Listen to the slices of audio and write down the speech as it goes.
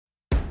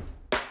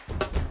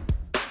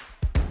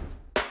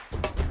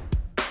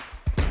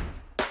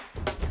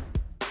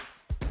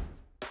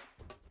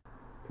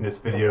In this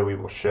video we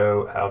will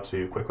show how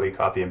to quickly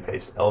copy and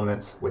paste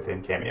elements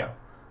within Cameo.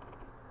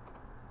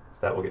 So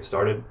that will get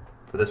started.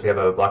 For this we have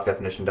a block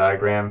definition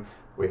diagram.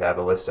 We have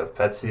a list of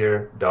pets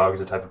here. Dog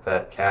is a type of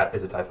pet, cat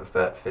is a type of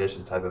pet, fish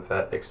is a type of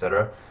pet,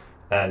 etc.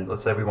 And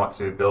let's say we want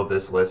to build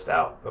this list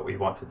out, but we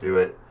want to do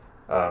it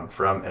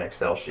from an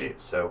Excel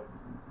sheet. So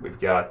we've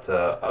got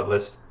a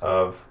list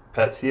of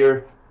pets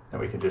here,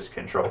 and we can just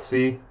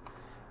Control-C,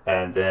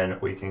 and then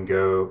we can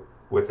go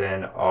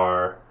within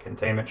our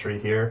containment tree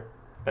here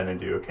and then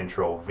do a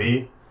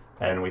Control-V,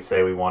 and we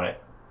say we want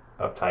it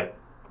of type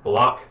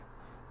block,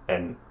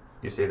 and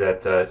you see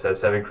that it says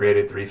 7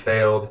 created, 3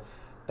 failed,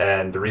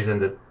 and the reason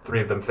that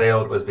 3 of them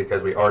failed was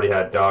because we already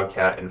had dog,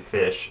 cat, and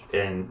fish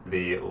in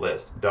the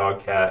list.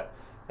 Dog, cat,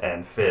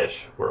 and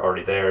fish were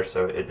already there,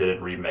 so it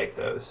didn't remake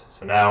those.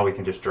 So now we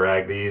can just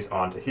drag these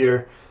onto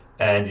here,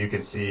 and you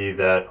can see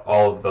that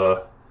all of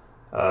the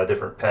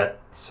different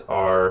pets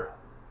are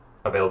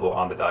available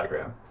on the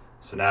diagram.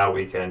 So now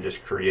we can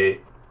just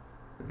create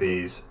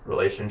these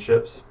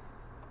relationships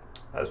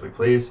as we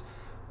please.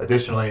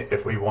 Additionally,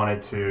 if we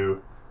wanted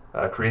to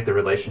create the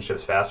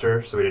relationships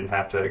faster, so we didn't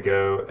have to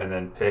go and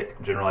then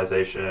pick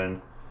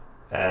generalization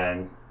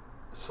and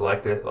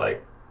select it,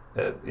 like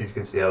you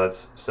can see how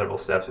that's several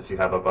steps. If you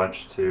have a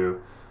bunch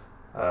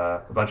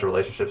of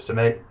relationships to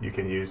make, you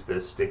can use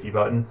this sticky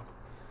button,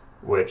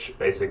 which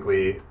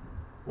basically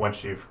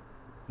once you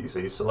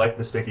select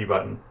the sticky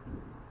button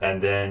and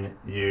then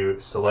you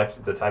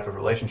select the type of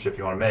relationship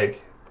you want to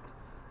make,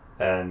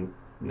 and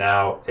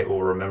now it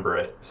will remember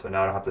it. So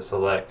now I don't have to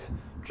select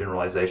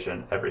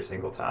generalization every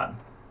single time.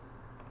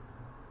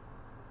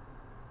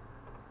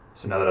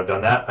 So now that I've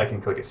done that, I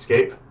can click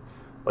escape.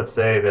 Let's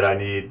say that I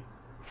need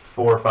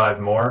 4 or 5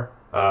 more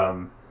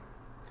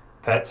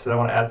pets that I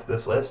want to add to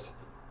this list.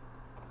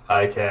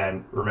 I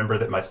can remember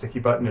that my sticky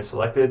button is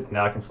selected.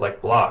 Now I can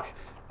select block,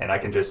 and I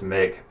can just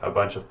make a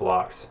bunch of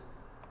blocks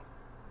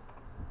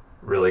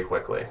really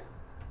quickly.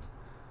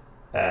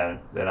 And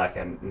then I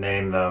can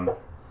name them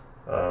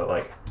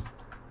like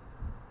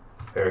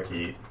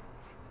parakeet,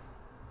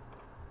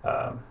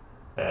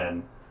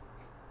 and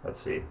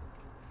let's see,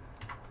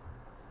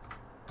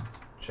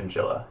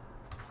 chinchilla,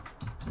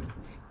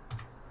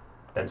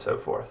 and so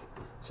forth.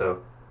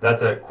 So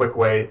that's a quick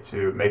way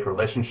to make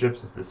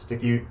relationships, is the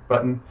sticky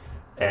button,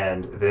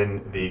 and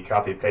then the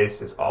copy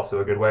paste is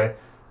also a good way.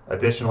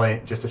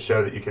 Additionally, just to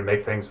show that you can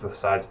make things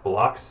besides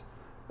blocks,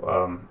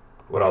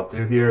 what I'll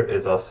do here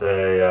is I'll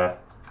say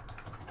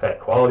pet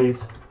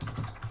qualities,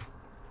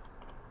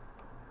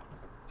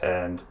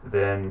 and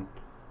then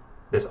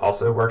this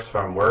also works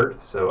from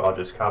Word, so I'll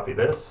just copy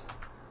this,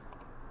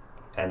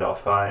 and I'll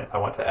find I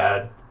want to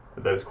add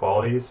those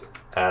qualities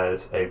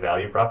as a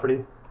value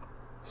property.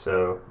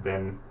 So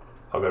then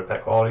I'll go to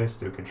pet qualities,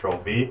 do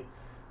Control-V,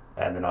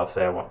 and then I'll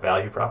say I want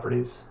value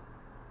properties,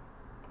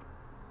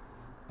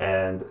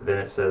 and then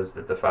it says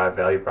that the 5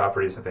 value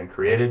properties have been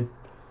created,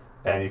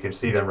 and you can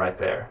see them right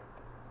there.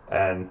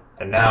 And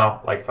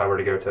now, like if I were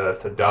to go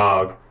to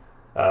dog,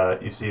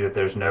 you see that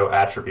there's no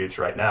attributes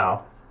right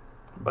now.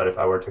 But if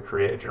I were to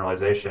create a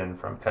generalization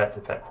from pet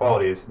to pet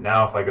qualities,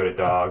 now if I go to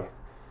dog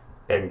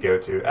and go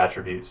to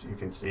attributes, you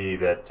can see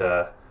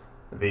that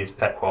these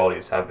pet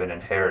qualities have been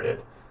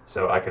inherited.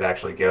 So I could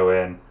actually go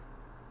in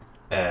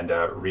and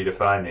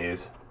redefine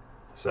these.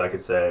 So I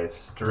could say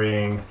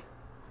string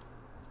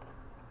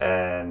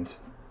and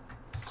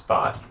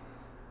spot.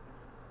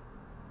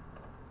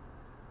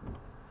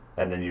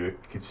 And then you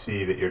could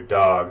see that your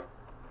dog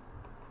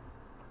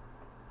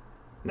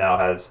now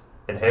has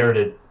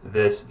inherited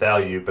this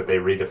value, but they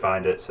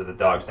redefined it so the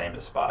dog's name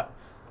is Spot.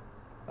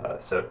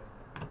 So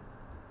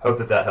hope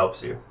that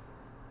helps you.